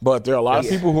 but there are a lot of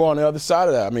people who are on the other side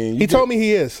of that. He told me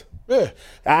he is. Yeah.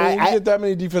 You get that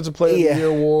many Defensive Player of the Year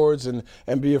awards and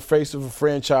be a face of a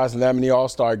franchise and that many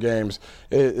All-Star games.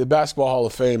 The Basketball Hall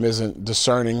of Fame isn't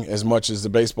discerning as much as the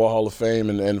Baseball Hall of Fame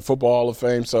and Football Hall of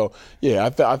Fame. So, I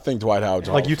think Dwight Howard's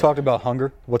like you talked about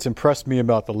hunger. What's impressed me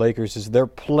about the Lakers is they're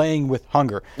playing with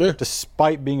hunger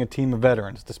despite being a team of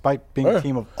veterans, despite being a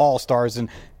team of All-Stars and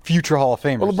future Hall of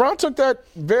Famers. Well, LeBron took that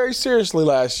very seriously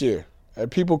last year. And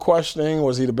people questioning,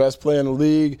 was he the best player in the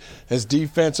league, his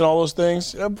defense and all those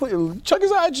things. Check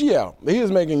his IG out. He is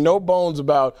making no bones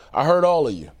about, I heard all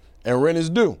of you, and rent is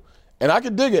due. And I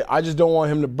can dig it. I just don't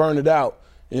want him to burn it out.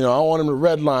 I don't want him to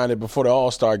redline it before the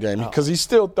All-Star game because he's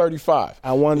still 35.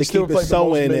 I want to keep it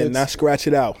sewing and not scratch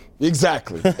it out.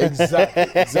 Exactly.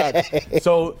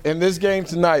 So in this game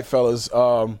tonight, fellas,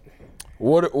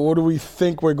 what do we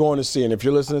think we're going to see? And if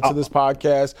you're listening to this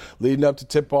podcast leading up to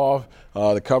tip-off,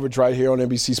 the coverage right here on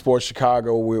NBC Sports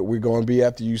Chicago, we're going to be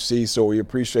at the UC, so we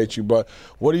appreciate you. But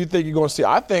what do you think you're going to see?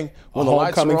 I think when the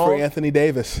lights are on, homecoming for Anthony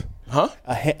Davis.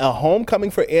 A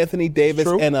homecoming for Anthony Davis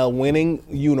and a winning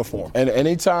uniform. And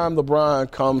anytime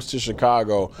LeBron comes to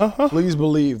Chicago, please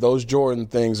believe those Jordan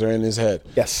things are in his head.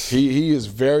 Yes. He is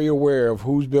very aware of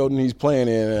whose building he's playing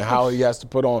in and how he has to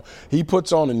put on. He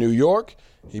puts on in New York.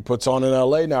 He puts on in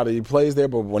L.A. now that he plays there,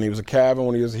 but when he was a Cav and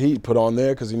when he was a Heat, put on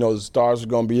there because he knows the stars are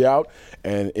going to be out.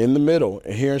 And in the middle,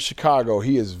 here in Chicago,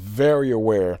 he is very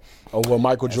aware of what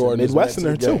Michael Jordan is meant to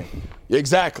the game. Too.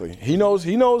 Exactly. He knows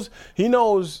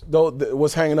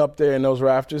what's hanging up there in those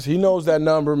rafters. He knows that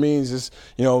number means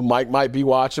Mike might be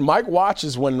watching. Mike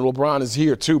watches when LeBron is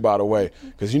here too, by the way,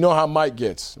 because you know how Mike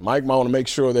gets. Mike might want to make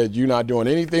sure that you're not doing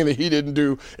anything that he didn't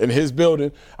do in his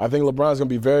building. I think LeBron's going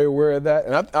to be very aware of that.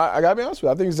 And I got to be honest with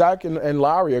you, I think Zach and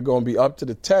Lowry are going to be up to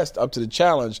the test, up to the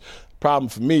challenge. Problem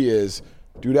for me is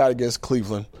do that against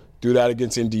Cleveland, do that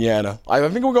against Indiana. I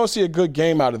think we're going to see a good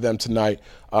game out of them tonight.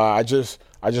 I just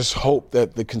hope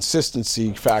that the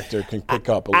consistency factor can pick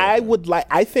up a little bit.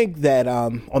 I think that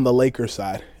on the Lakers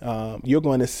side, you're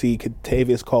going to see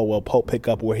Kentavious Caldwell-Pope pick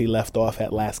up where he left off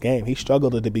at last game. He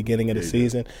struggled at the beginning of the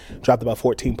season, dropped about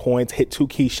 14 points, hit 2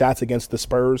 key shots against the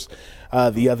Spurs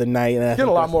the other night. And he had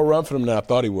a lot more run for them than I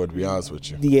thought he would, to be honest with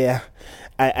you. Yeah.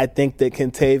 I think that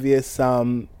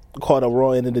Kentavious caught a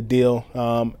raw end of the deal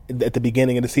at the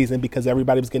beginning of the season because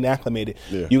everybody was getting acclimated.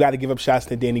 Yeah. You got to give up shots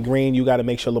to Danny Green. You got to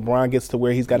make sure LeBron gets to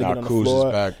where he's got to get on the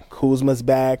floor. Kuzma's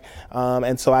back.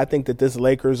 And so I think that this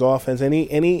Lakers offense,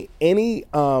 any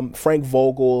Frank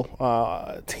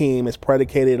Vogel team is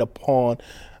predicated upon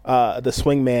the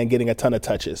swing man getting a ton of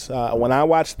touches. When I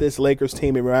watch this Lakers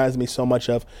team, it reminds me so much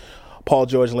of Paul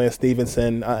George, Lance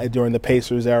Stevenson during the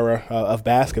Pacers era of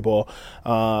basketball.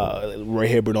 Roy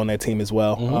Hibbert on that team as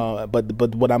well. Mm-hmm.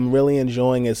 But what I'm really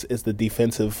enjoying is the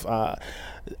defensive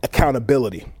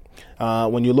accountability.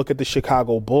 When you look at the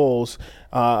Chicago Bulls,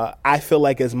 I feel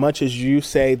like as much as you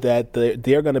say that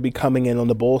they're going to be coming in on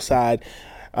the Bulls side,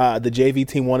 the JV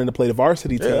team wanting to play the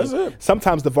varsity team.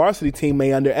 Sometimes the varsity team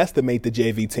may underestimate the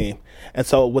JV team. And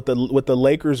so with the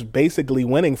Lakers basically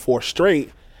winning 4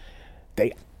 straight,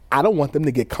 I don't want them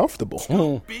to get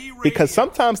comfortable because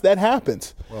sometimes that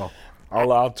happens. Well,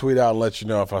 I'll tweet out and let you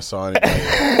know if I saw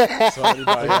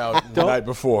anybody out the night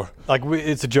before. Like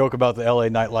it's a joke about the LA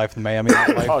nightlife, the Miami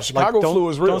nightlife. Chicago flu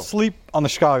is real. Don't sleep on the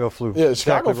Chicago flu. Yeah,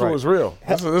 Chicago flu is real.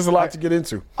 There's a lot to get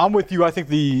into. I'm with you. I think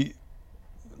the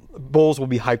Bulls will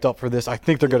be hyped up for this. I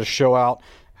think they're going to show out.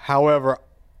 However,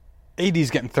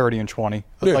 AD's getting 30 and 20.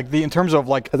 Yeah. In terms of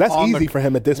that's easy for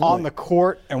him at this point. On the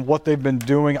court and what they've been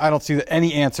doing, I don't see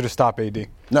any answer to stop AD.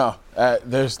 No,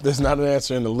 there's not an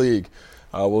answer in the league.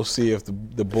 We'll see if the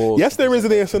Bulls. Yes, there is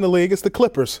an answer in the league. It's the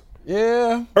Clippers.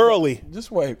 Yeah, early. Just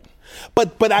wait.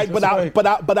 But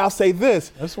I'll say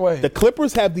this. Let's wait. The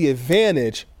Clippers have the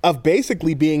advantage of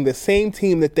basically being the same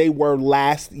team that they were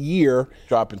last year,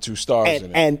 dropping 2 stars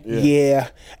and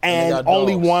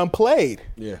only one played.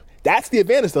 Yeah. That's the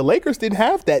advantage. The Lakers didn't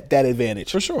have that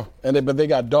advantage. For sure. But they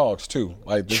got dogs, too.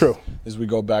 True. As we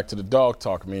go back to the dog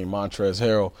talk, Montrezl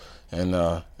Harrell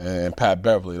and Pat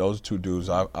Beverly, those 2 dudes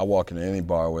I walk into any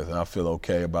bar with, and I feel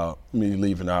okay about me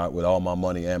leaving out with all my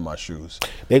money and my shoes.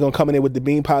 They're going to come in there with the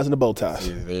bean pies and the bow ties.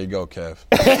 Yeah, there you go, Kev.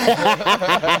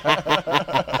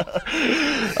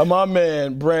 My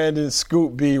man, Brandon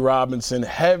Scoop B. Robinson,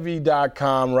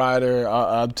 heavy.com writer.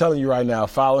 I'm telling you right now,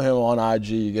 follow him on IG.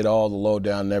 You get all the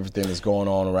lowdown and everything that's going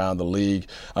on around the league.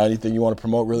 Anything you want to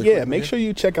promote really quickly? Yeah, make sure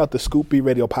you check out the Scoop B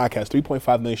Radio podcast.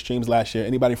 3.5 million streams last year.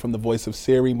 Anybody from the voice of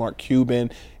Siri, Mark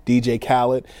Cuban, DJ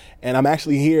Khaled. And I'm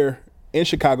actually here in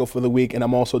Chicago for the week, and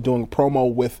I'm also doing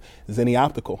promo with Zenni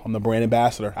Optical. I'm the brand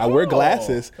ambassador. I wear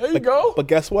glasses. There you go. But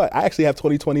guess what? I actually have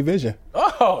 20/20 vision.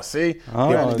 Oh, see?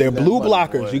 They're blue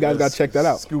blockers. Boy. You guys got to check that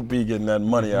out. Scoop B getting that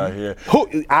money out here.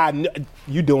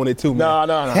 You doing it too, man.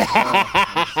 No.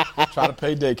 Try to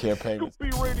pay daycare payments.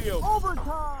 Scoop B Radio.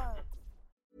 Overtime.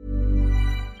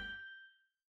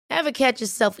 Ever catch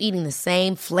yourself eating the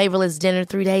same flavorless dinner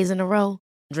 3 days in a row?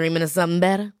 Dreaming of something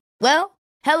better? Well,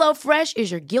 HelloFresh is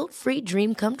your guilt-free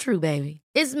dream come true, baby.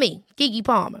 It's me, Keke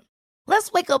Palmer.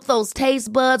 Let's wake up those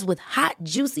taste buds with hot,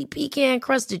 juicy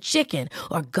pecan-crusted chicken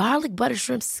or garlic butter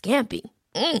shrimp scampi.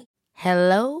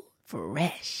 Hello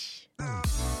Fresh.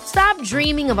 Stop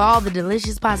dreaming of all the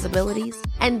delicious possibilities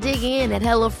and dig in at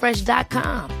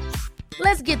HelloFresh.com.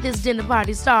 Let's get this dinner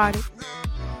party started.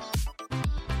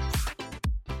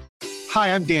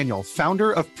 Hi, I'm Daniel,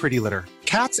 founder of Pretty Litter.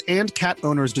 Cats and cat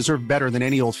owners deserve better than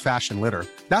any old-fashioned litter.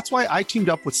 That's why I teamed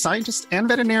up with scientists and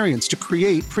veterinarians to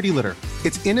create Pretty Litter.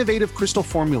 Its innovative crystal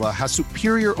formula has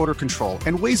superior odor control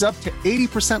and weighs up to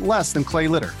 80% less than clay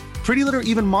litter. Pretty Litter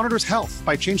even monitors health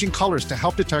by changing colors to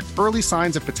help detect early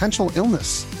signs of potential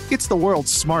illness. It's the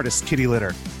world's smartest kitty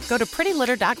litter. Go to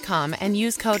prettylitter.com and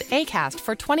use code ACAST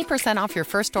for 20% off your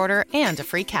first order and a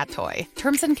free cat toy.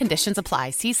 Terms and conditions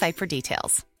apply. See site for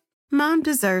details. Mom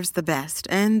deserves the best,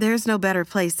 and there's no better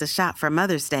place to shop for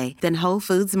Mother's Day than Whole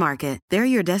Foods Market. They're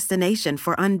your destination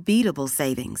for unbeatable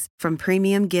savings, from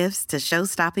premium gifts to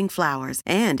show-stopping flowers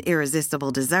and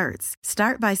irresistible desserts.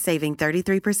 Start by saving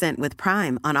 33% with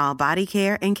Prime on all body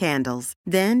care and candles.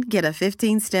 Then get a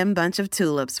 15-stem bunch of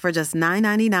tulips for just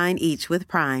 $9.99 each with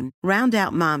Prime. Round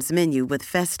out Mom's menu with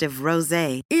festive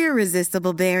rosé,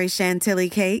 irresistible berry chantilly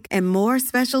cake, and more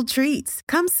special treats.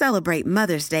 Come celebrate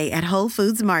Mother's Day at Whole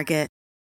Foods Market.